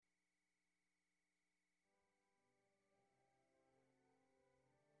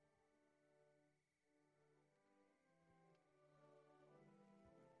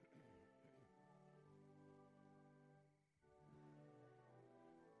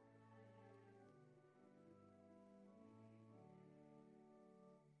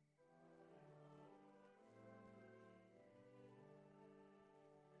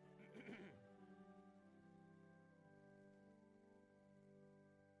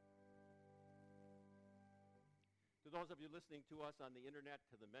To those of you listening to us on the internet,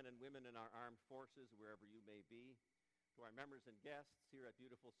 to the men and women in our armed forces, wherever you may be, to our members and guests here at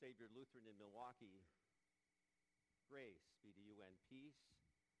Beautiful Savior Lutheran in Milwaukee, grace be to you and peace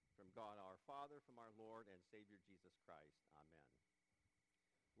from God our Father, from our Lord and Savior Jesus Christ. Amen.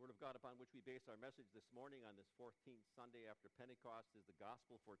 The Word of God upon which we base our message this morning on this 14th Sunday after Pentecost is the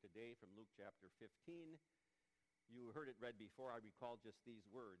Gospel for today from Luke chapter 15. You heard it read before. I recall just these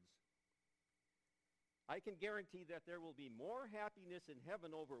words. I can guarantee that there will be more happiness in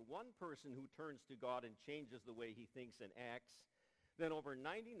heaven over one person who turns to God and changes the way he thinks and acts than over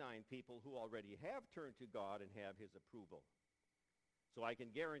 99 people who already have turned to God and have his approval. So I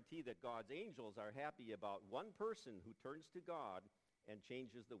can guarantee that God's angels are happy about one person who turns to God and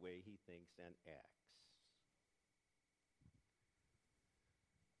changes the way he thinks and acts.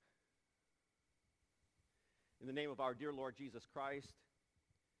 In the name of our dear Lord Jesus Christ,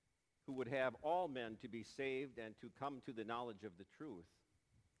 who would have all men to be saved and to come to the knowledge of the truth,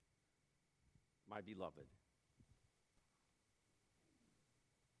 my beloved.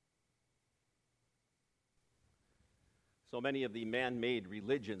 So many of the man-made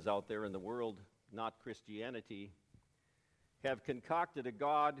religions out there in the world, not Christianity, have concocted a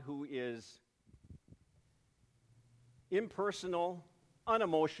God who is impersonal,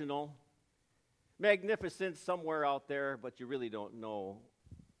 unemotional, magnificent somewhere out there, but you really don't know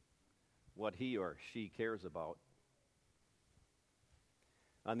what he or she cares about.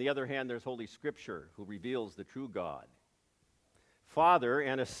 On the other hand, there's Holy Scripture, who reveals the true God. Father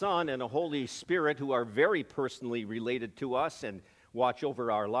and a Son and a Holy Spirit who are very personally related to us and watch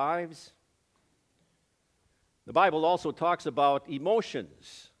over our lives. The Bible also talks about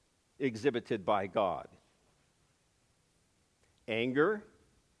emotions exhibited by God. Anger,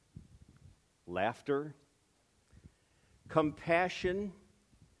 laughter, compassion,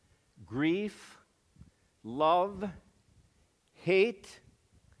 grief, love, hate,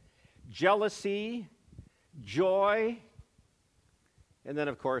 jealousy, joy, and then,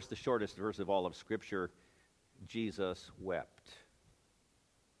 of course, the shortest verse of all of Scripture, Jesus wept.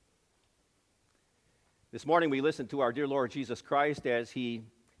 This morning we listened to our dear Lord Jesus Christ as he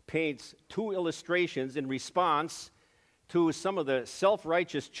paints two illustrations in response to some of the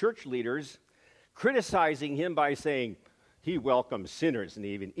self-righteous church leaders criticizing him by saying, he welcomes sinners and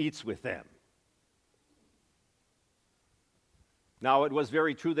he even eats with them. Now, it was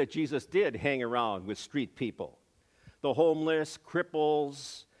very true that Jesus did hang around with street people. The homeless,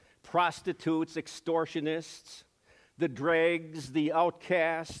 cripples, prostitutes, extortionists, the dregs, the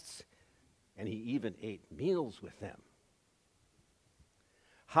outcasts, and he even ate meals with them.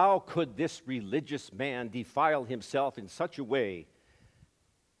 How could this religious man defile himself in such a way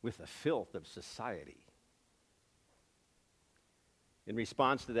with the filth of society? In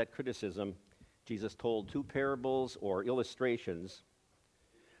response to that criticism, Jesus told two parables or illustrations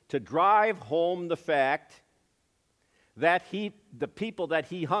to drive home the fact that the people that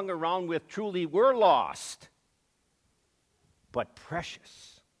he hung around with truly were lost, but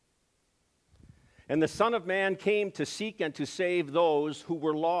precious. And the Son of Man came to seek and to save those who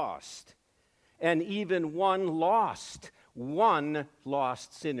were lost. And even one lost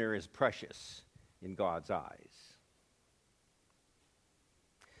sinner is precious in God's eyes.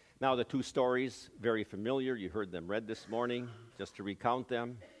 Now, the two stories, very familiar. You heard them read this morning, just to recount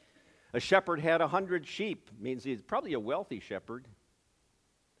them. A shepherd had 100 sheep, means he's probably a wealthy shepherd.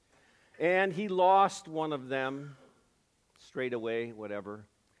 And he lost one of them, strayed away, whatever.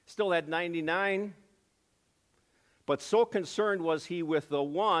 Still had 99. But so concerned was he with the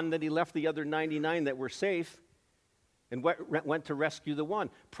one that he left the other 99 that were safe and went to rescue the one.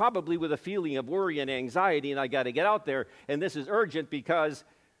 Probably with a feeling of worry and anxiety, and I got to get out there. And this is urgent because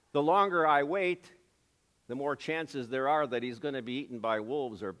the longer I wait, the more chances there are that he's going to be eaten by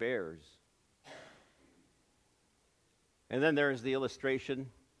wolves or bears. And then there's the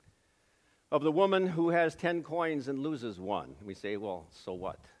illustration of the woman who has 10 coins and loses one. We say, well, so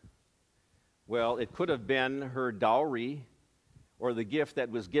what? Well, it could have been her dowry or the gift that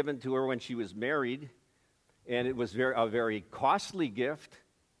was given to her when she was married, and it was a very costly gift.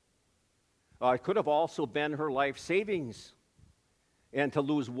 It could have also been her life savings. And to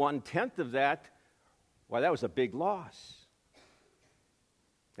lose 1/10 of that, well, that was a big loss.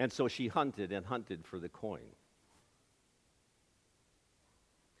 And so she hunted and hunted for the coin.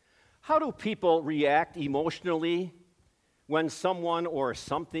 How do people react emotionally when someone or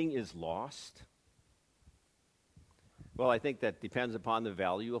something is lost? Well, I think that depends upon the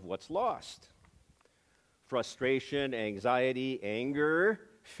value of what's lost. Frustration, anxiety, anger,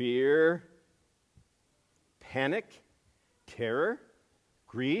 fear, panic, terror,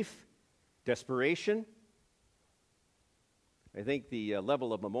 grief, desperation. I think the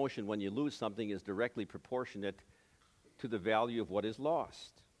level of emotion when you lose something is directly proportionate to the value of what is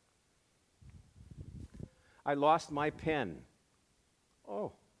lost. I lost my pen.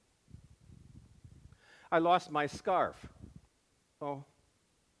 Oh. I lost my scarf. Oh.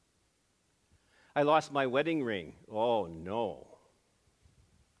 I lost my wedding ring. Oh, no.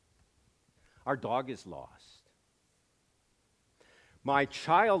 Our dog is lost. My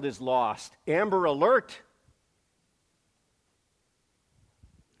child is lost. Amber Alert.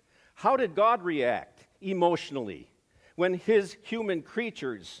 How did God react emotionally when his human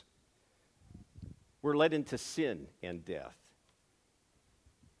creatures were led into sin and death?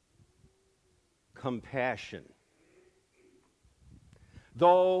 Compassion.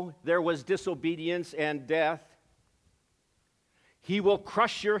 Though there was disobedience and death, he will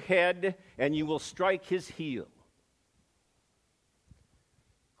crush your head and you will strike his heel.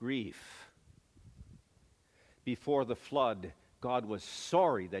 Grief. Before the flood, God was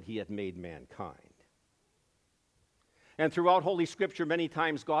sorry that he had made mankind. And throughout Holy Scripture, many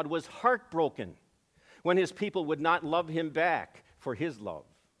times God was heartbroken when his people would not love him back for his love.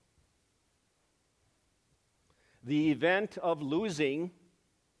 The event of losing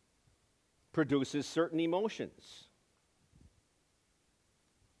produces certain emotions.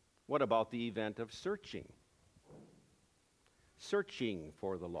 What about the event of searching? Searching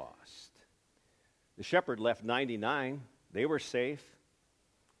for the lost. The shepherd left 99. They were safe.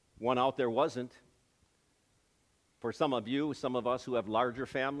 One out there wasn't. For some of you, some of us who have larger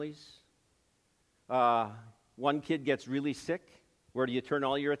families, one kid gets really sick. Where do you turn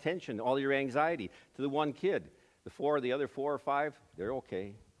all your attention, all your anxiety? To the one kid. The other four or five, they're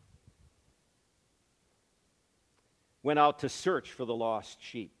okay. Went out to search for the lost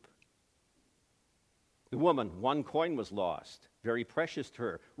sheep. The woman, one coin was lost, very precious to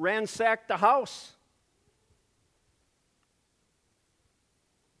her, ransacked the house.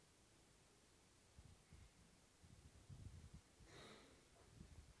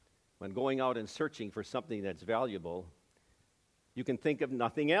 When going out and searching for something that's valuable, you can think of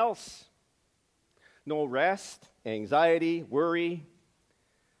nothing else. No rest, anxiety, worry,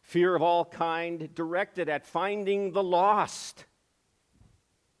 fear of all kind, directed at finding the lost.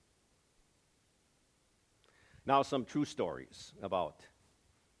 Now some true stories about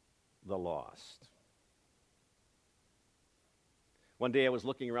the lost. One day I was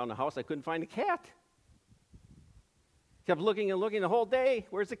looking around the house, I couldn't find a cat. Kept looking and looking the whole day.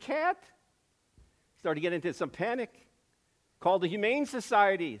 Where's the cat? Started to get into some panic. Called the Humane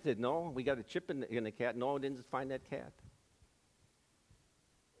Society. Said, no, we got a chip in the cat. No, I didn't find that cat.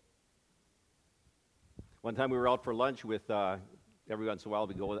 One time we were out for lunch with, every once in a while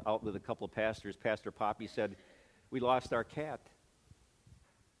we go out with a couple of pastors. Pastor Poppy said, we lost our cat.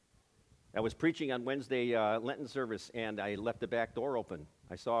 I was preaching on Wednesday Lenten service, and I left the back door open.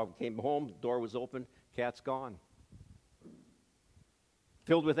 Came home, door was open, cat's gone.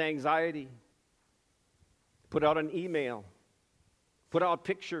 Filled with anxiety. Put out an email. Put out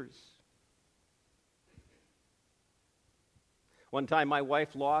pictures. One time my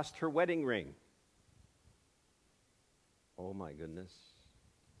wife lost her wedding ring. Oh my goodness.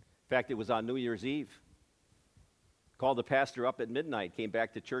 In fact, it was on New Year's Eve. Called the pastor up at midnight, came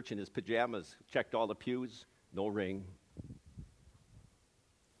back to church in his pajamas, checked all the pews, no ring.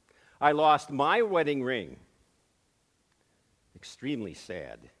 I lost my wedding ring. Extremely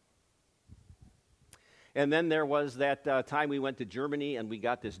sad. And then there was that time we went to Germany and we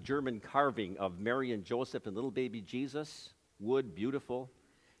got this German carving of Mary and Joseph and little baby Jesus. Wood, beautiful.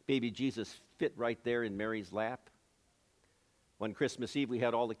 Baby Jesus fit right there in Mary's lap. One Christmas Eve, we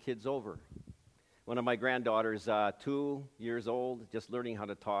had all the kids over. One of my granddaughters, 2 years old, just learning how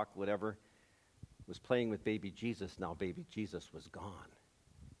to talk, whatever, was playing with baby Jesus. Now baby Jesus was gone.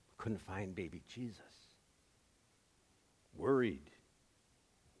 Couldn't find baby Jesus. Worried.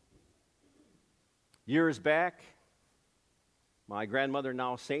 Years back, my grandmother,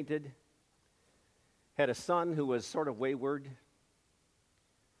 now sainted, had a son who was sort of wayward.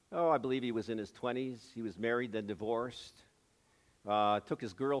 Oh, I believe he was in his 20s. He was married, then divorced. Took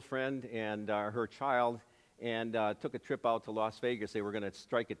his girlfriend and her child and took a trip out to Las Vegas. They were going to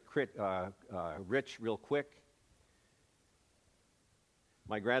strike it rich real quick.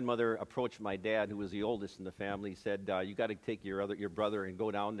 My grandmother approached my dad, who was the oldest in the family, said, you got to take your brother and go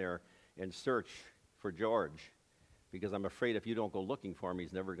down there and search for George, because I'm afraid if you don't go looking for him,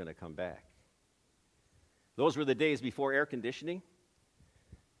 he's never going to come back. Those were the days before air conditioning.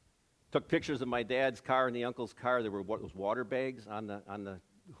 Took pictures of my dad's car and the uncle's car. There were those water bags on the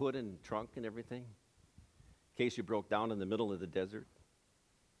hood and trunk and everything, in case you broke down in the middle of the desert.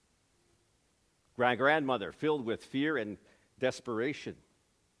 My grandmother, filled with fear and desperation.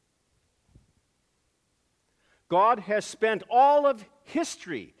 God has spent all of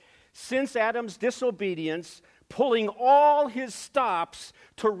history since Adam's disobedience pulling all his stops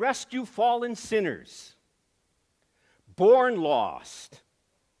to rescue fallen sinners, born lost,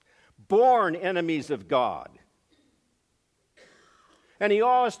 born enemies of God. And he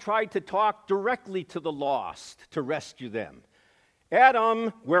always tried to talk directly to the lost to rescue them.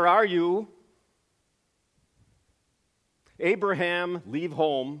 Adam, where are you? Abraham, leave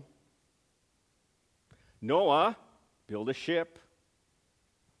home. Noah, build a ship.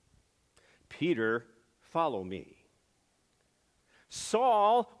 Peter, follow me.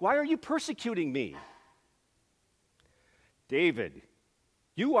 Saul, why are you persecuting me? David,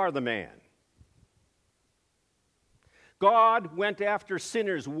 you are the man. God went after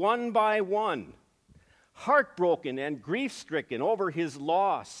sinners one by one, heartbroken and grief-stricken over his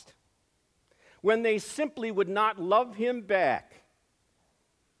loss, when they simply would not love him back.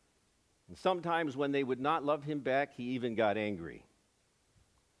 And sometimes when they would not love him back, he even got angry.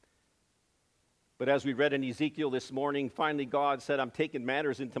 But as we read in Ezekiel this morning, finally God said, I'm taking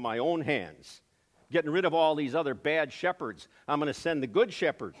matters into my own hands, getting rid of all these other bad shepherds. I'm going to send the good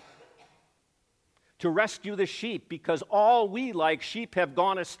shepherd to rescue the sheep, because all we like sheep have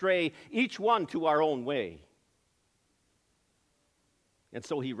gone astray, each one to our own way. And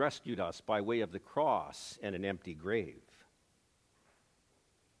so he rescued us by way of the cross and an empty grave.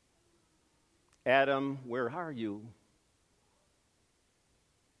 Adam, where are you?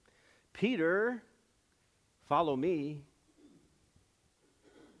 Peter, follow me.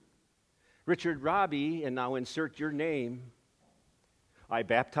 Richard Robbie, and now insert your name. I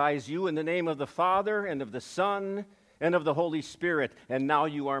baptize you in the name of the Father and of the Son and of the Holy Spirit, and now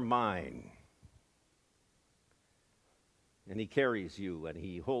you are mine. And he carries you, and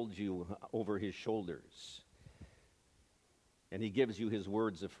he holds you over his shoulders. And he gives you his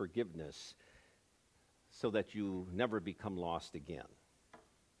words of forgiveness so that you never become lost again.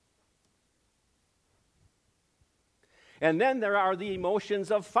 And then there are the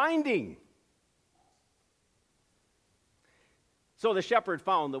emotions of finding. So the shepherd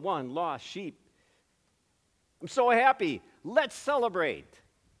found the one lost sheep. I'm so happy. Let's celebrate.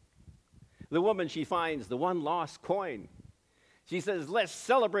 The woman, she finds the one lost coin. She says, let's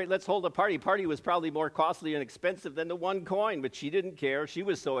celebrate, let's hold a party. Party was probably more costly and expensive than the one coin, but she didn't care. She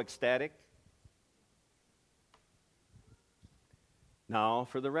was so ecstatic. Now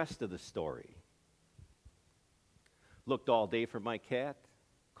for the rest of the story. Looked all day for my cat.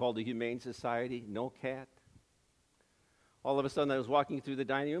 Called the Humane Society. No cat. All of a sudden I was walking through the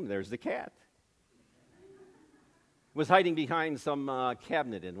dining room. There's the cat. Was hiding behind some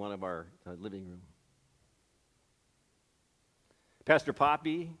cabinet in one of our living room. Pastor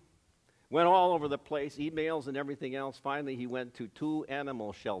Poppy went all over the place, emails and everything else. Finally, he went to 2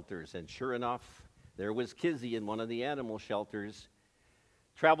 animal shelters, and sure enough, there was Kizzy in one of the animal shelters.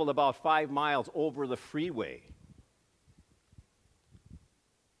 Traveled about 5 miles over the freeway.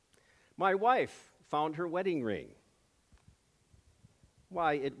 My wife found her wedding ring.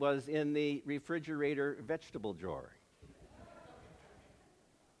 Why, it was in the refrigerator vegetable drawer.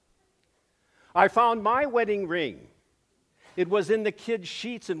 I found my wedding ring. It was in the kids'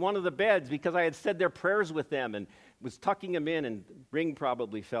 sheets in one of the beds because I had said their prayers with them and was tucking them in, and the ring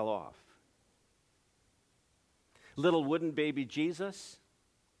probably fell off. Little wooden baby Jesus.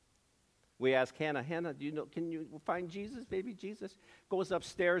 We asked Hannah, can you find Jesus, baby Jesus? Goes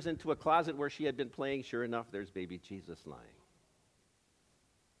upstairs into a closet where she had been playing. Sure enough, there's baby Jesus lying.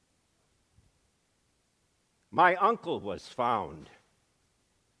 My uncle was found,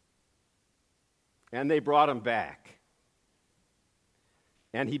 and they brought him back.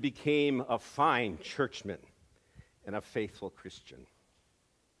 And he became a fine churchman and a faithful Christian.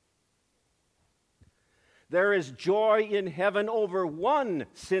 There is joy in heaven over one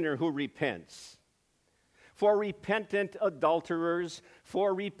sinner who repents. For repentant adulterers,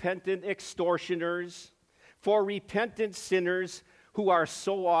 for repentant extortioners, for repentant sinners who are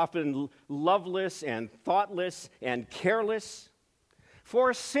so often loveless and thoughtless and careless,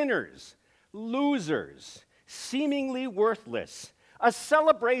 for sinners, losers, seemingly worthless, a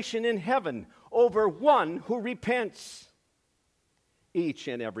celebration in heaven over one who repents. Each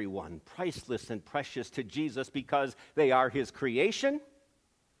and every one priceless and precious to Jesus because they are his creation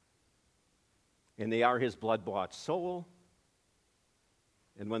and they are his blood-bought soul.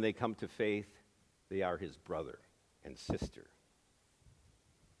 And when they come to faith, they are his brother and sister.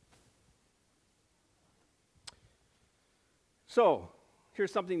 So,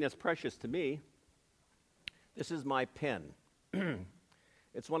 here's something that's precious to me. This is my pen.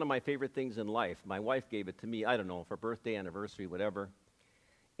 It's one of my favorite things in life. My wife gave it to me, I don't know, for birthday, anniversary, whatever.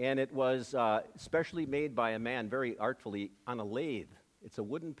 And it was specially made by a man very artfully on a lathe. It's a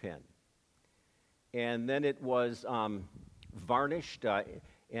wooden pen. And then it was varnished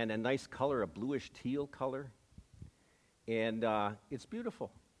and a nice color, a bluish teal color. And it's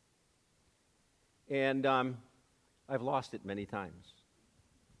beautiful. And I've lost it many times.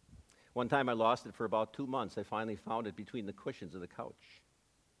 One time I lost it for about 2 months. I finally found it between the cushions of the couch.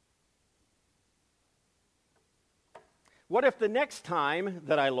 What if the next time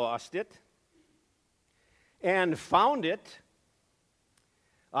that I lost it and found it,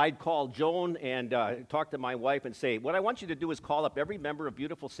 I'd call Joan and talk to my wife and say, what I want you to do is call up every member of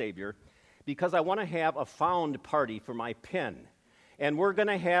Beautiful Savior because I want to have a found party for my pen. And we're going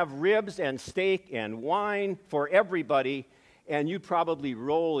to have ribs and steak and wine for everybody. And you'd probably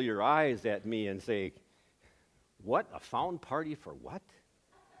roll your eyes at me and say, what, a found party for what?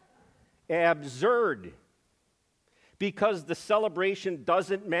 Absurd. Because the celebration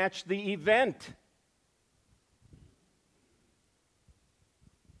doesn't match the event.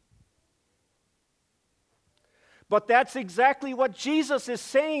 But that's exactly what Jesus is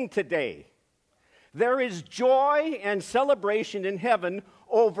saying today. There is joy and celebration in heaven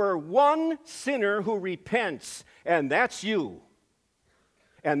over one sinner who repents, and that's you,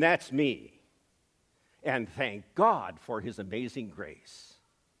 and that's me. And thank God for his amazing grace.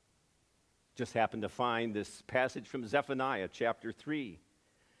 Just happened to find this passage from Zephaniah chapter 3.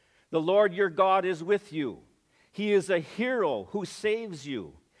 The Lord your God is with you. He is a hero who saves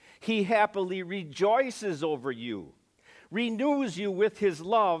you. He happily rejoices over you, renews you with his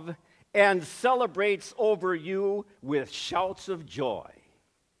love, and celebrates over you with shouts of joy.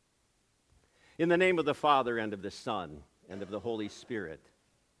 In the name of the Father, and of the Son, and of the Holy Spirit,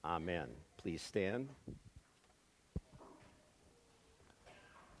 amen. Please stand.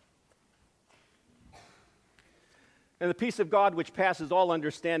 And the peace of God, which passes all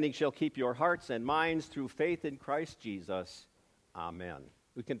understanding, shall keep your hearts and minds through faith in Christ Jesus. Amen.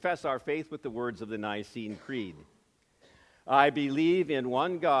 We confess our faith with the words of the Nicene Creed. I believe in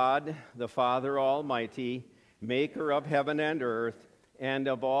one God, the Father Almighty, maker of heaven and earth, and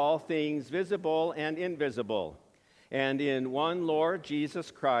of all things visible and invisible, and in one Lord Jesus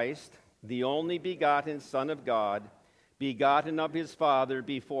Christ, the only begotten Son of God, begotten of his Father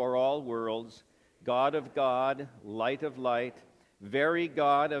before all worlds, God of God, light of light, very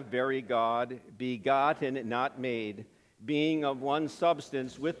God of very God, begotten, not made, being of one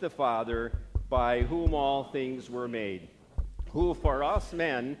substance with the Father, by whom all things were made, who for us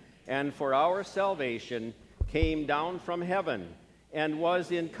men and for our salvation came down from heaven, and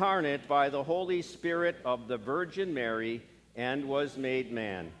was incarnate by the Holy Spirit of the Virgin Mary, and was made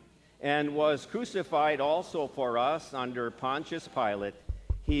man, and was crucified also for us under Pontius Pilate.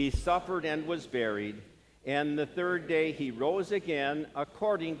 He suffered and was buried, and the third day he rose again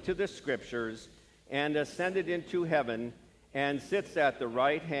according to the Scriptures, and ascended into heaven, and sits at the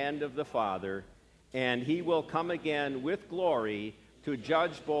right hand of the Father, and he will come again with glory to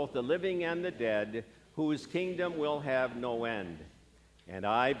judge both the living and the dead, whose kingdom will have no end. And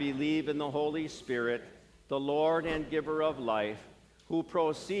I believe in the Holy Spirit, the Lord and giver of life, who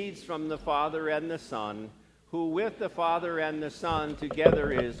proceeds from the Father and the Son, who with the Father and the Son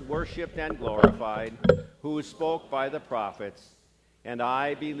together is worshipped and glorified, who spoke by the prophets. And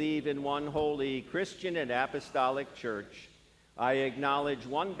I believe in one holy Christian and apostolic church. I acknowledge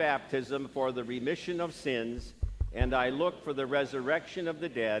one baptism for the remission of sins, and I look for the resurrection of the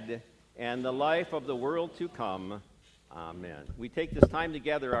dead and the life of the world to come. Amen. We take this time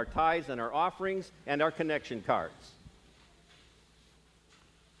together, our tithes and our offerings and our connection cards.